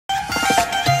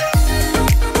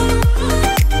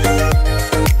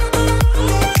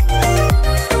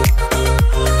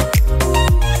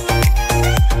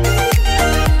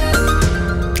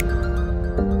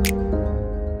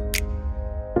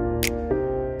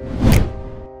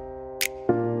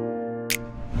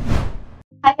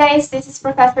Hi guys, this is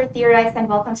Professor T-Rex and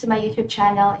welcome to my YouTube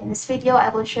channel. In this video, I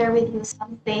will share with you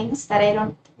some things that I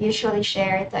don't usually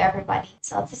share to everybody.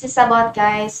 So this is about,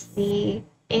 guys, the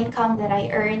income that I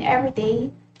earn every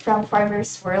day from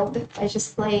Farmer's World by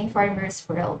just playing Farmer's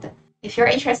World. If you're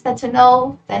interested to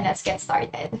know, then let's get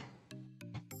started.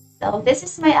 So this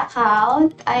is my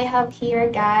account. I have here,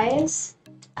 guys,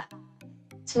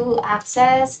 2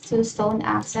 access, 2 stone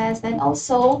access, and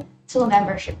also 2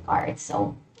 membership cards.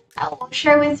 So I will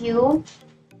share with you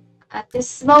at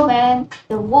this moment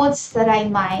the woods that I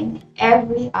mine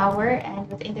every hour and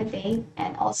within the day,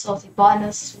 and also the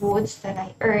bonus woods that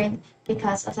I earn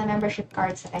because of the membership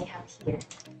cards that I have here.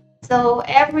 So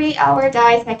every hour,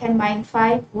 guys, I can mine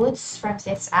 5 woods from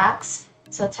 6 acts.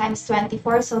 So times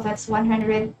 24, so that's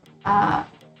 100.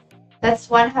 That's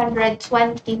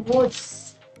 120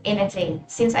 woods in a day.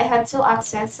 Since I have 2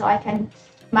 access, so I can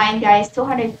mine, guys,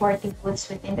 240 woods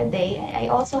within the day. And I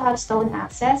also have stone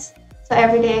access, so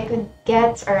every day I could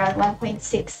get around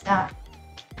 1.6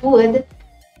 wood.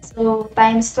 So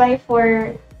times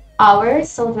 24 hours,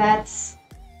 so that's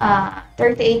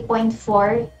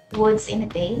 38.4 woods in a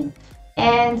day.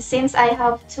 And since I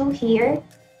have 2 here,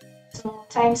 so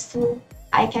times 2,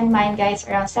 I can mine, guys,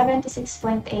 around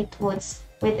 76.8 woods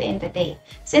within the day.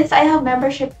 Since I have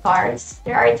membership cards,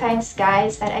 there are times,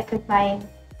 guys, that I could mine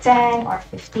 10 or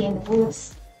 15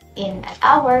 woods in an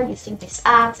hour using this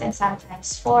axe, and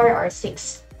sometimes 4 or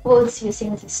 6 woods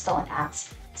using the stone axe.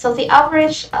 So the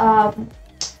average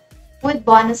wood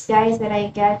bonus, guys, that I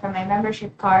get from my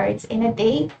membership cards in a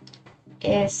day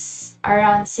is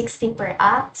around 60 per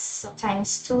axe, so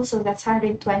times 2, so that's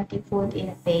 120 wood in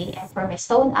a day. And for my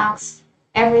stone axe,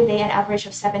 every day an average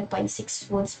of 7.6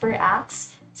 woods per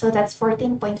axe, so that's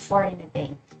 14.4 in a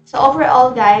day. So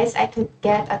overall, guys, I could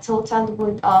get a total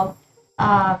wood of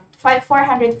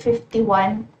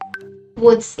 451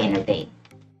 woods in a day.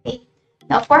 Okay.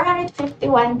 Now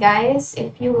 451, guys,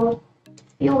 if you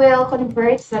will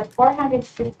convert that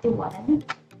 451,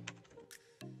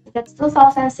 that's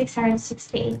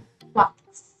 2,668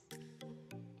 watts.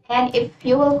 And if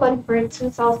you will convert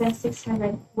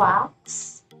 2,600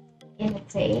 watts in a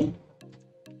day,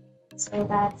 so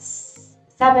that's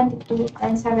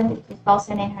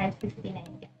 72,959 yen.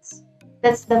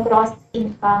 That's the gross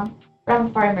income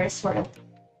from Farmer's World.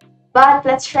 But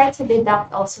let's try to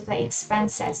deduct also the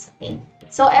expenses. Okay,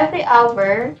 so every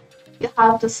hour you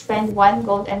have to spend 1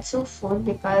 gold and 2 food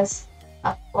because,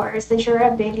 of course, the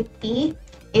durability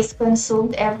is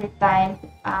consumed every time.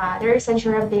 There is a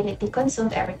durability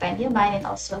consumed every time you mine, and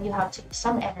also you have to use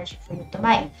some energy for you to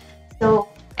mine. So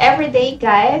every day,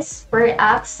 guys, per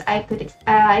axe, I could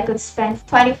spend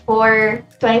 24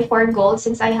 gold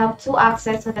since I have 2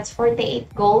 axes, so that's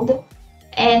 48 gold.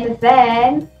 And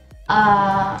then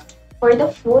for the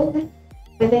food,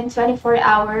 within 24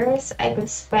 hours, I could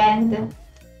spend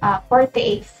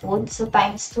 48 food, so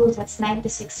times 2, that's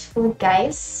 96 food,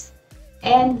 guys.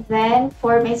 And then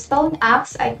for my stone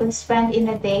axe, I could spend in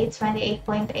a day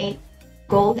 28.8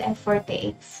 gold and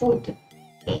 48 food.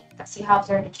 Okay, because you have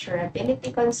the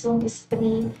durability consumed is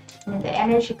 3, and the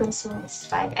energy consumed is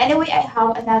 5. Anyway, I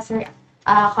have another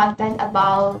content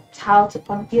about how to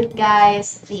compute,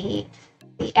 guys, the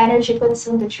energy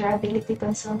consumed, the durability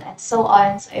consumed, and so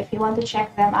on. So if you want to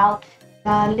check them out,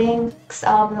 the links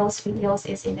of those videos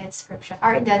is in the description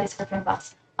or in the description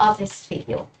box of this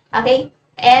video. Okay,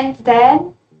 and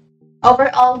then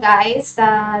overall, guys,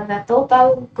 the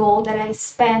total gold that I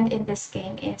spend in this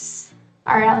game is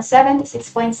around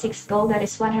 76.6 gold, that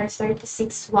is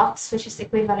 136 watts, which is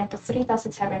equivalent to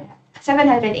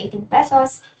 3,718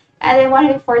 pesos. And then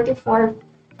 144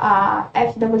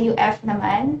 FWF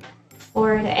naman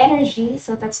for the energy,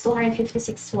 so that's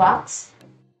 256 watts,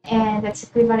 and that's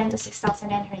equivalent to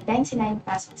 6,999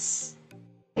 pesos.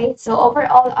 Okay, so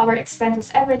overall, our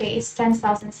expenses every day is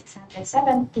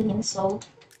 10,617. So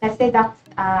let's deduct,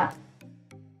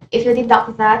 if you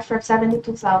deduct that from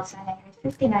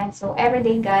 72,959, so every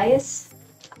day, guys,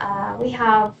 we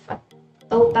have a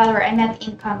total or a net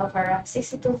income of around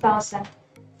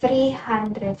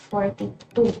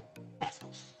 62,342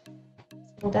 pesos.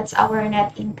 So that's our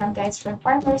net income, guys, from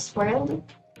Farmer's World.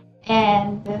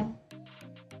 And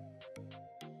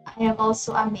I am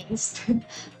also amazed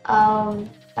the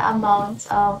amount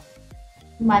of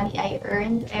money I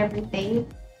earned every day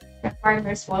from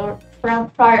Farmer's World. From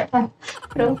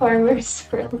Farmer's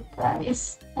World,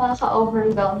 promise.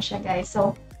 Nakaka-overwhelm siya, guys.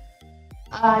 So,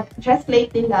 just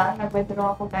lately lang,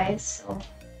 nag-withdraw ko, guys. So,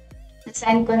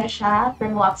 nasend ko na siya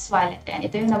from Wax Wallet. And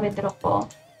ito yung na-withdraw ko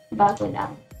bago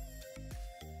lang.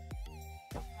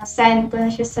 Nasend ko na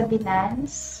siya sa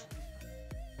Binance.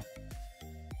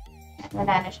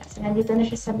 wala na siya. So, nandito na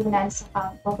siya sa Binance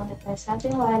account. Pupunta tayo sa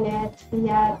ating wallet,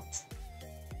 fiat,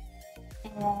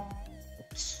 and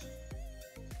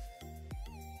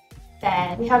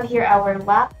then we have here our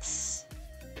wax.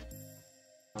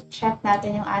 So, check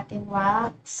natin yung ating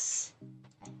wax.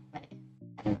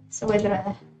 So, withdraw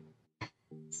na.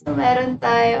 So, meron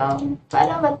tayong,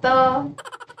 paano ba to?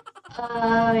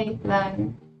 Wait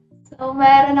lang. So,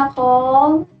 meron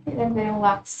akong, ilan ba yung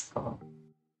wax ko?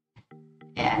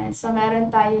 Ayan. So, meron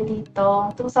tayo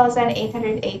dito,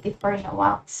 2,884 na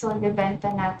wax. So, ibibenta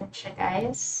natin siya,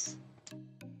 guys.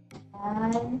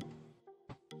 Ayan.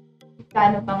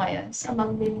 Kano ba ngayon? So,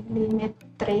 mag-limit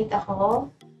trade ako.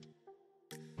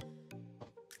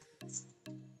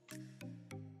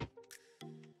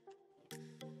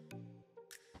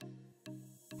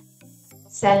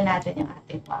 Sell natin yung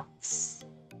ating wax.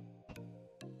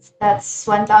 That's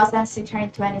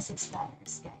 $1,626,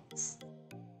 guys.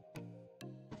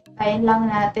 Kain lang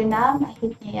natin na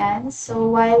ma-hit niya yan. So,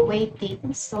 while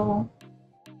waiting, so,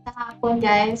 nakapon,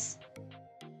 guys,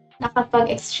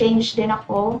 nakapag-exchange din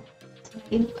ako. So,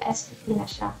 in USDT na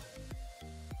siya.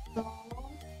 So,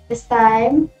 this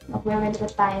time, mag-withdraw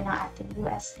tayo ng ating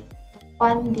USDT.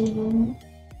 Funding,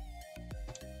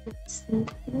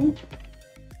 USDT.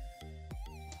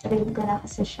 Trade ko na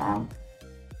kasi siya.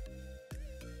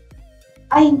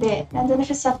 Ay, hindi. Nandun na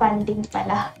siya sa funding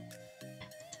pala.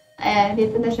 Ayan,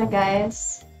 dito na siya,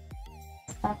 guys.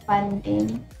 Sa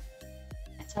funding.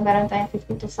 So, meron tayong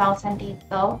 52,000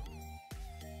 dito.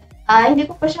 Hindi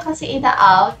ko pa siya kasi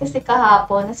ina-out kasi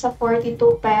kahapon, nasa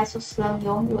 42 pesos lang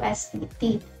yung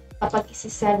USDT kapag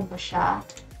isi-sell mo siya.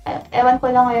 Ewan ko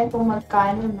lang ngayon kung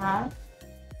magkano na.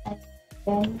 And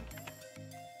then,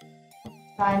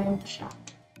 magkano siya.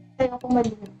 Kaya ako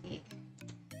malugi.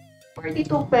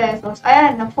 42 pesos.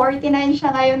 Ayan, na-49 siya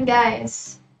ngayon,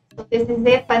 guys. So, this is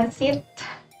it. Pansit.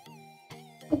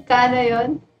 Magkano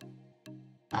yun?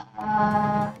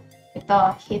 Ito,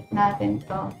 hit natin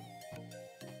to.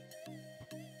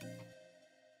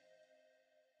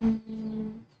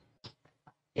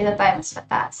 Dito tayo mas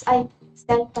mataas. Ay,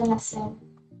 sell pala, sell.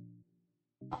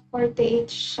 48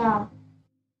 siya.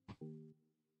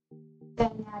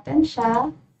 Sell natin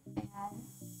siya. Ayan.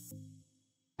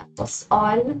 Tapos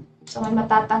all. So, may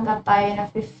matatanggap tayo na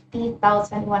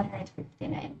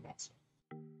 50,159 pesos.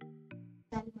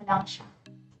 Sell mo lang siya.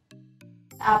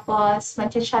 Tapos,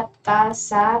 mag-chat ka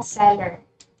sa seller.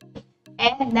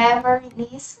 And never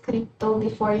release crypto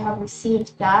before you have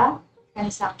received the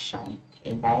transaction.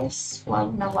 Okay, guys?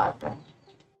 Wag na wag.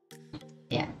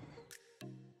 Ayan.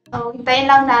 So, hintayin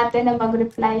lang natin na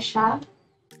mag-reply siya.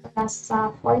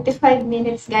 Nasa 45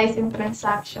 minutes, guys, yung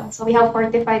transaction. So, we have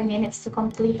 45 minutes to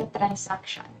complete the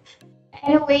transaction.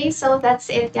 Anyway, so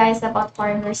that's it, guys, about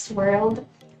Farmer's World.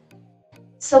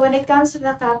 So, when it comes to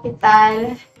the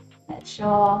capital,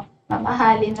 medyo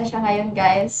mamahalin na siya ngayon,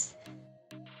 guys.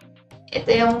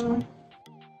 Ito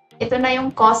na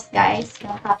yung cost, guys,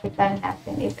 ng capital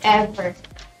natin, if ever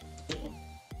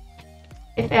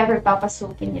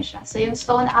papasukin niyo siya. So, yung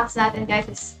stone axe natin, guys,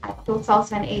 is at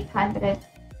 2,800.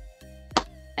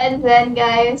 And then,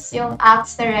 guys, yung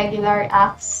axe na regular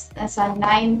axe, nasa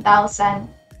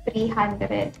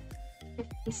 9,357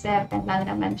 lang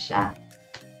naman siya.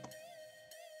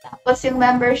 Tapos, yung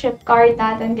membership card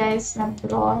natin, guys, na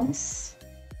bronze,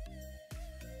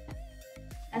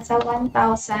 nasa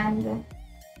 1,000,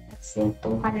 let's say,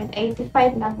 285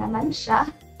 lang naman siya.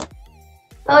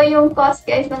 So, yung cost,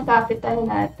 guys, ng capital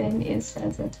natin is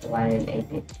nasa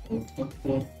 280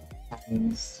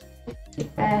 times 50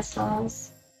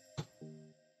 pesos.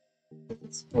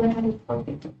 It's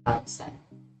 142,000.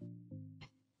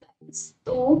 That's 2.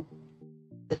 So,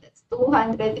 that's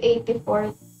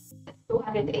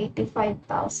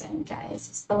 285,000, guys.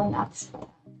 Stone axe pa.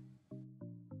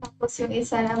 Tapos, yung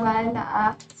isa naman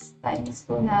na axe times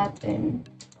 2 natin.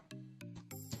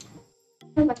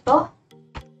 Ano ba to?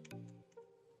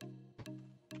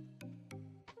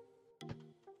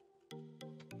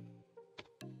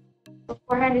 So,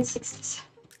 467.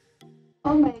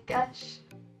 Oh my gosh.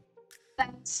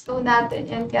 Times 2 natin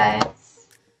yan, guys.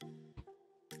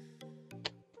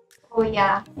 Oh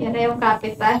yeah. Yan na yung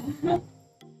capital.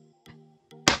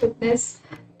 Goodness.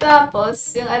 Tapos,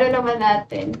 yung ano naman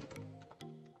natin,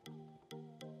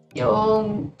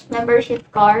 yung membership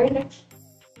card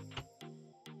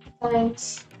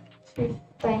times 5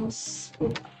 times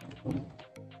 50.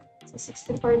 So,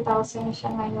 64,000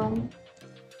 siya ngayon.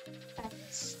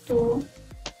 Times 2.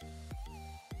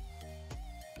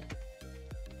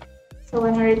 So,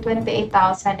 128,000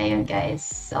 na yun, guys.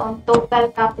 So, ang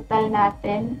total capital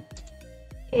natin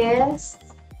is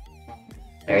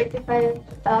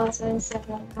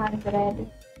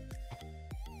 35,700.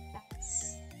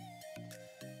 That's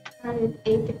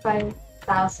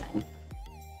 185,000.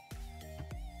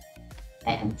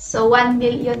 Ayan. So, 1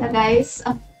 million na guys.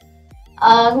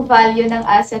 Ang value ng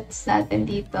assets natin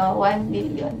dito, 1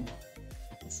 million.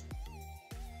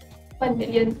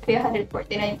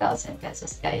 1,349,000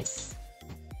 pesos, guys.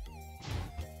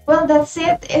 Well, that's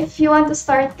it. If you want to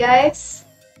start, guys,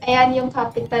 ayan yung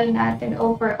capital natin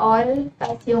overall.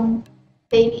 At yung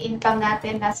daily income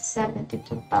natin nasa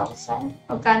 72,000.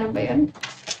 Magkano ba yun?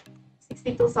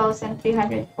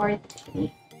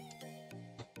 62,340.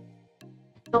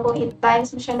 So, kung i-times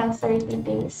mo siya ng 30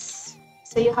 days,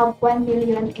 so you have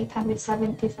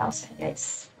 1,870,000,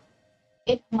 guys.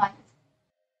 8 months.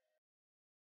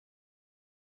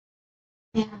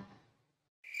 Yeah.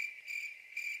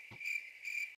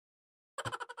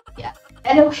 Yeah.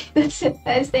 Anyway, that's it,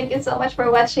 guys. Thank you so much for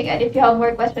watching. And if you have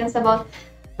more questions about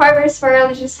Farmers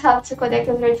World, you just have to connect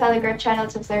with their Telegram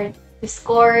channel, to their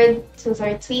Discord, to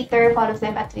their Twitter. Follow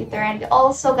them at Twitter. And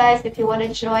also, guys, if you want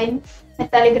to join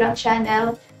my Telegram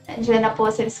channel, nandiyan na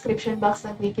po sa description box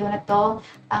ng video na to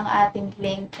ang ating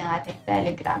link ng ating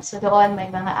Telegram. So doon may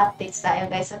mga updates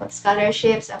tayo, guys, about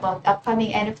scholarships, about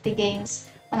upcoming NFT games,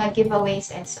 mga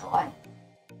giveaways, and so on.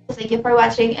 So thank you for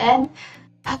watching and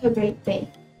have a great day.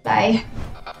 Bye!